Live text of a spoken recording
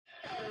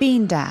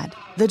Bean Dad,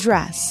 The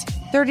Dress,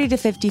 30 to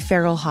 50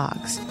 Feral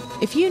Hogs.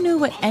 If you knew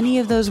what any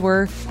of those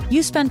were,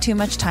 you spend too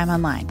much time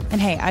online.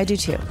 And hey, I do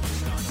too.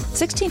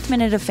 16th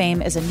Minute of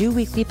Fame is a new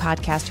weekly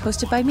podcast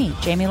hosted by me,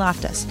 Jamie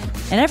Loftus.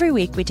 And every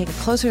week we take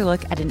a closer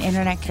look at an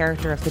internet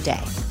character of the day.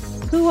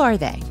 Who are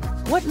they?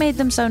 What made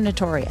them so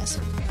notorious?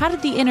 How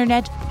did the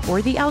internet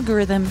or the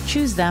algorithm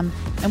choose them?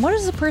 And what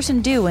does a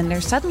person do when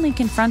they're suddenly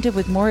confronted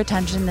with more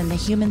attention than the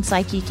human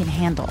psyche can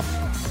handle?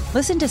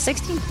 Listen to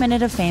 16th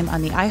Minute of Fame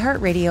on the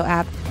iHeartRadio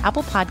app,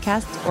 Apple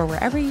Podcasts, or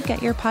wherever you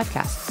get your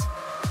podcasts.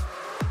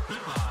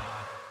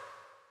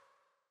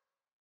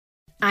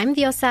 I'm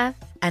Diosa.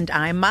 And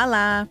I'm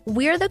Mala.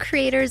 We're the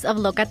creators of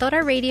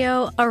Locatora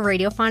Radio, a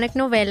radiophonic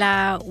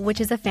novela,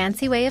 which is a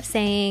fancy way of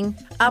saying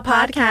a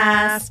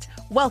podcast.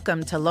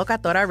 Welcome to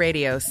Locatora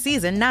Radio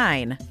Season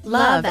 9.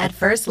 Love at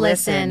First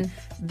Listen.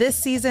 This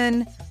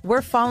season,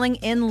 we're falling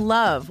in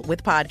love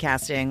with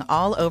podcasting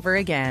all over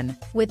again.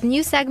 With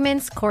new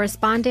segments,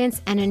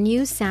 correspondence, and a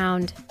new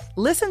sound.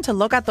 Listen to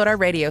Locatora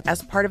Radio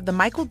as part of the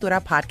My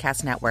Cultura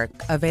Podcast Network.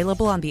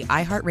 Available on the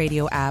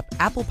iHeartRadio app,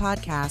 Apple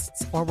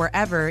Podcasts, or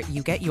wherever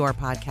you get your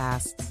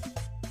podcasts.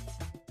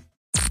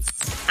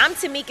 I'm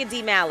Tamika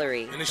D.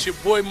 Mallory. And it's your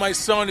boy, my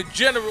son, the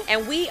General.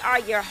 And we are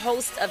your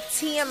hosts of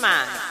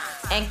TMI.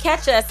 And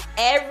catch us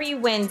every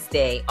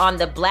Wednesday on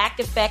the Black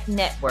Effect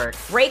Network,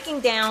 breaking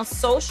down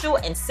social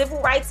and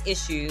civil rights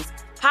issues,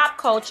 pop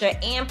culture,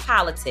 and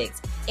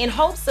politics, in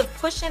hopes of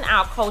pushing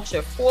our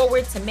culture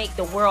forward to make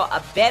the world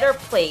a better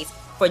place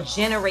for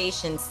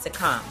generations to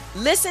come.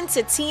 Listen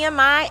to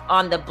TMI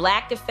on the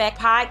Black Effect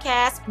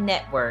Podcast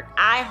Network,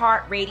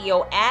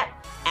 iHeartRadio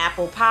app,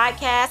 Apple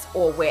Podcasts,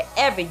 or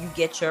wherever you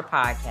get your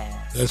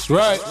podcasts. That's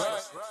right.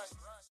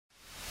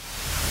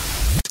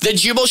 The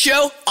Jubal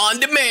Show on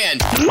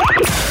demand.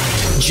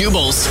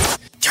 Jubal's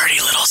dirty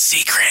little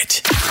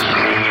secret.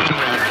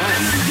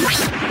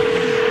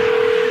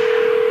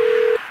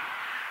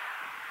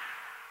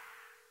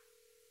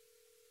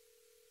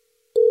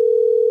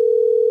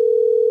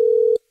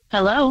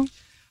 Hello.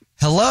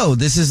 Hello,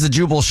 this is the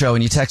Jubal Show,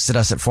 and you texted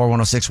us at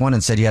 41061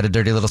 and said you had a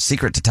dirty little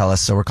secret to tell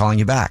us, so we're calling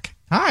you back.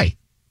 Hi.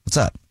 What's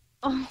up?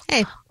 Oh,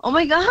 hey. Oh,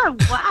 my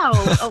God. Wow.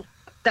 Oh,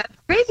 that's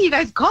crazy. You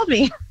guys called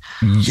me.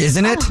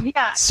 Isn't it? Oh,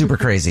 yeah. Super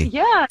crazy.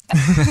 Yeah.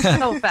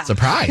 So fast.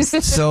 Surprise.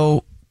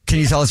 So, can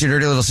you tell us your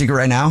dirty little secret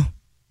right now?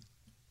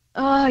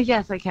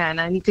 Yes, I can.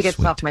 I need to get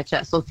this off my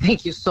chest, so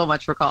thank you so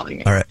much for calling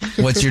me. All right.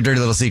 What's your dirty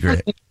little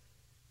secret?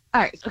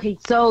 All right. Okay.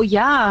 So,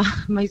 yeah,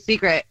 my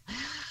secret.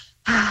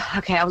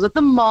 Okay, I was at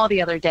the mall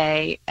the other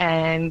day,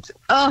 and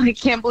I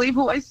can't believe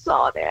who I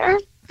saw there.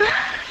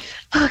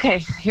 Okay,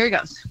 here it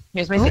goes.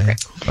 Here's my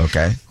secret.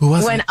 Okay. Who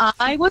was it? When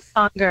I was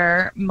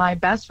younger, my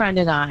best friend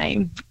and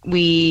I,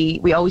 we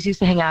always used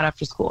to hang out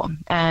after school.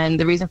 And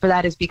the reason for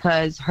that is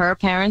because her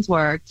parents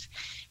worked,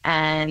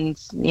 and,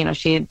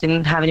 she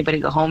didn't have anybody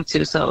to go home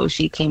to, so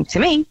she came to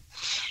me.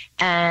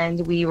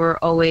 And we were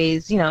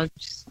always,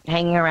 just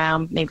hanging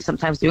around, maybe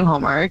sometimes doing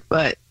homework,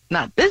 but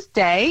not this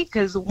day,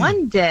 because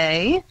one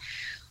day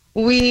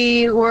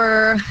we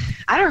were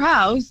at her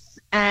house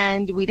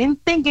and we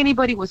didn't think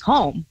anybody was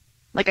home.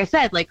 Like I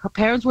said, her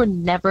parents were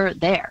never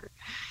there.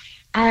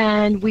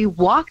 And we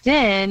walked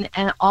in,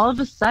 and all of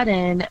a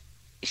sudden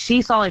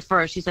she saw it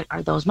first. She's like,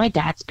 "Are those my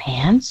dad's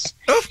pants?"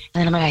 And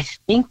then I'm like, "I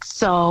think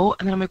so."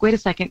 And then I'm like, "Wait a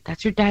second,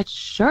 that's your dad's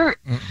shirt."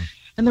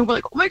 And then we're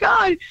like, "Oh my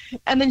God."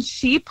 And then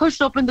she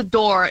pushed open the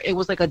door. It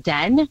was like a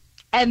den.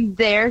 And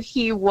there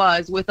he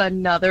was with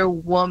another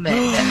woman.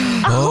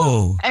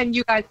 Oh. And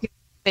you guys can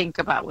think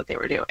about what they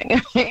were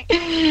doing.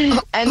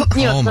 And,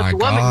 so the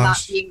woman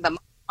not being the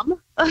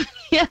mom.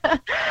 Yeah.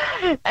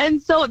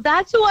 And so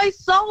that's who I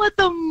saw at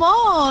the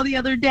mall the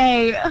other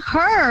day.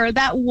 Her,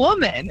 that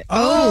woman.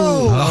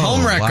 Oh,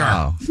 the homewrecker.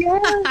 Wow.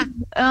 Yeah.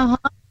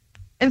 Uh-huh.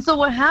 And so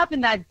what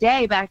happened that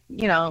day back,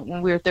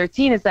 when we were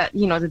 13 is that,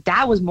 the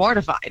dad was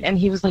mortified. And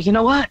he was like, "You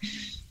know what?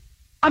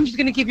 I'm just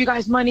going to give you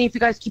guys money if you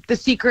guys keep the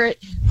secret.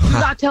 Do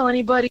not tell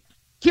anybody.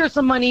 Here's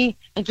some money,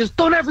 and just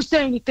don't ever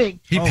say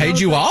anything." He paid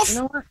you off? You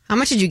know what? How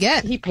much did you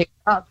get? He paid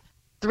up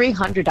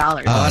 $300.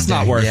 Oh, that's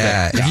not worth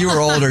it. If you were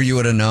older, you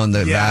would have known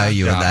the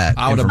value of that.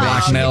 I would have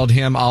blackmailed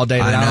him all day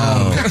long. I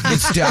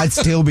know. I'd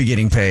still be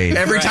getting paid.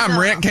 Every time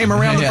rent came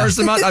around the first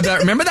of the month, I'd be like,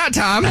 "Remember that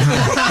time?"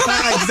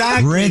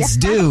 Exactly. Rent's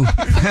due.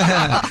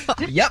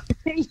 Yep.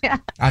 Yeah.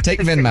 I take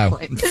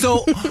Venmo.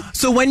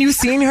 So when you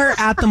seen her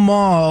at the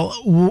mall,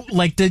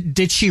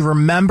 did she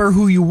remember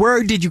who you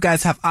were? Did you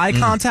guys have eye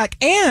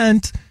contact?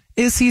 And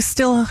is he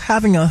still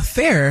having an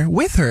affair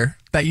with her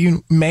that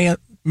you may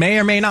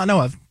or may not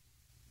know of?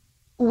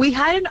 We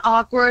had an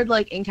awkward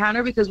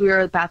encounter because we were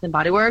at Bath and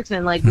Body Works,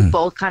 and we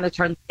both kind of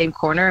turned the same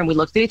corner and we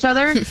looked at each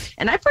other,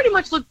 and I pretty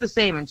much looked the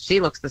same and she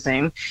looks the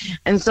same,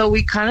 and so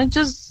we kind of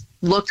just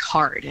looked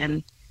hard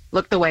and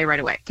looked away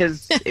right away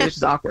because it was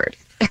just awkward.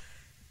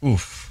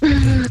 Oof.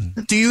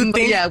 Do you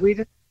think? Yeah, we.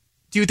 Do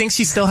you think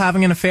she's still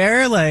having an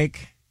affair?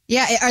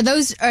 Yeah,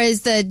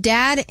 is the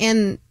dad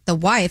and the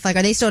wife are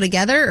they still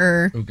together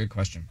or? Oh, good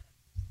question.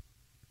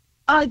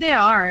 They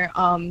are.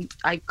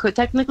 I could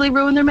technically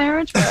ruin their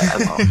marriage, but I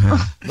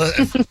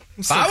won't.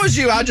 If I was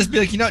you, I'd just be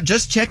like,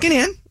 just checking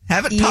in.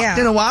 Haven't talked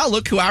in a while.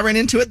 Look who I ran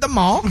into at the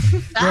mall.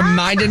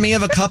 Reminded me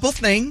of a couple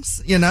things,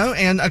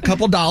 and a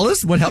couple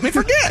dollars would help me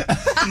forget.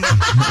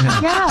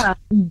 Yeah,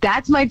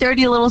 that's my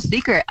dirty little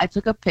secret. I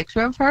took a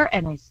picture of her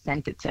and I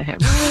sent it to him.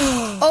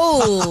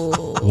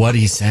 Oh. What'd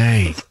he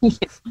say?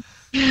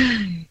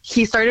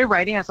 He started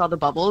writing. I saw the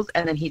bubbles,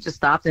 and then he just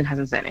stopped and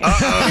hasn't sent it.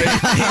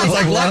 He was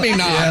like, let me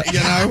not,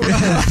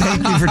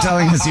 Thank you for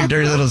telling us your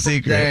dirty little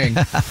secret.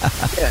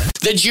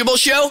 The Jubal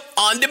Show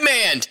on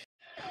demand.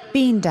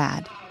 Bean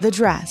Dad, The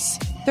Dress,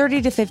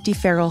 30 to 50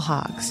 Feral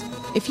Hogs.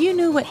 If you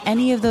knew what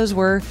any of those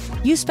were,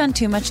 you spend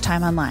too much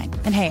time online.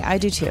 And hey, I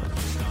do too.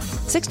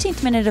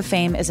 16th Minute of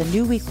Fame is a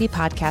new weekly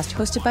podcast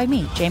hosted by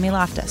me, Jamie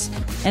Loftus.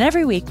 And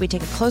every week we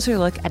take a closer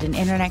look at an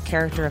internet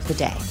character of the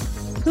day.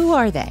 Who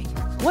are they?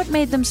 What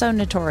made them so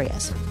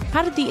notorious?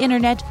 How did the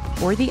internet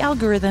or the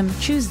algorithm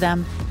choose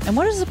them? And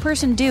what does a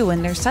person do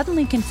when they're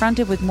suddenly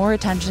confronted with more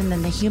attention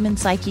than the human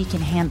psyche can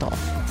handle?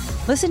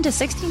 Listen to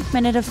 16th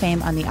Minute of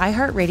Fame on the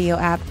iHeartRadio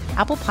app,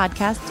 Apple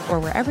Podcasts, or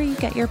wherever you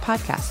get your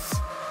podcasts.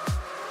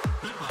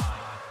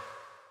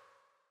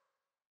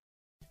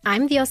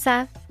 I'm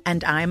Diosa.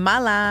 And I'm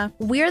Mala.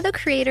 We're the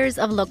creators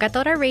of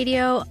Locatora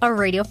Radio, a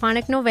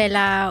radiophonic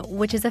novela,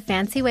 which is a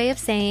fancy way of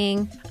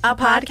saying a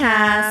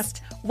podcast.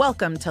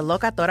 Welcome to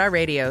Locatora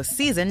Radio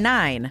Season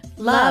 9.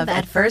 Love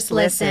at First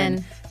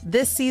Listen.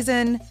 This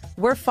season,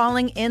 we're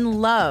falling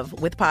in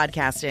love with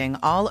podcasting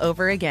all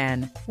over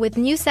again. With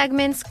new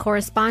segments,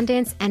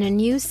 correspondence, and a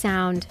new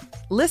sound.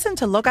 Listen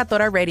to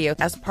Locatora Radio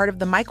as part of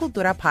the My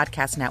Cultura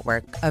Podcast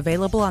Network,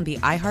 available on the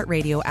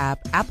iHeartRadio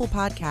app, Apple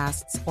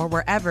Podcasts, or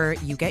wherever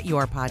you get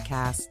your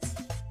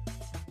podcasts.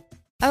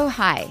 Oh,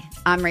 hi,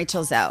 I'm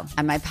Rachel Zoe,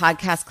 and my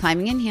podcast,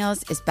 Climbing in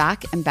Heels, is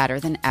back and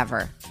better than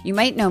ever. You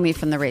might know me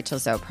from the Rachel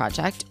Zoe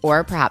Project,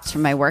 or perhaps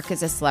from my work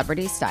as a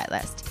celebrity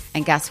stylist.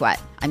 And guess what?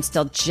 I'm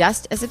still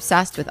just as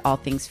obsessed with all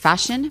things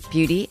fashion,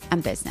 beauty,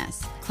 and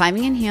business.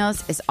 Climbing in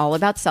Heels is all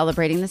about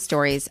celebrating the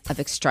stories of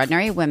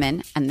extraordinary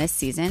women, and this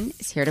season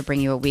is here to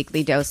bring you a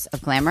weekly dose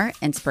of glamour,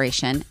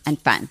 inspiration,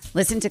 and fun.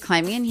 Listen to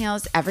Climbing in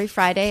Heels every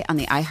Friday on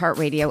the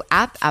iHeartRadio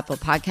app, Apple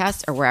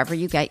Podcasts, or wherever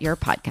you get your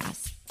podcasts.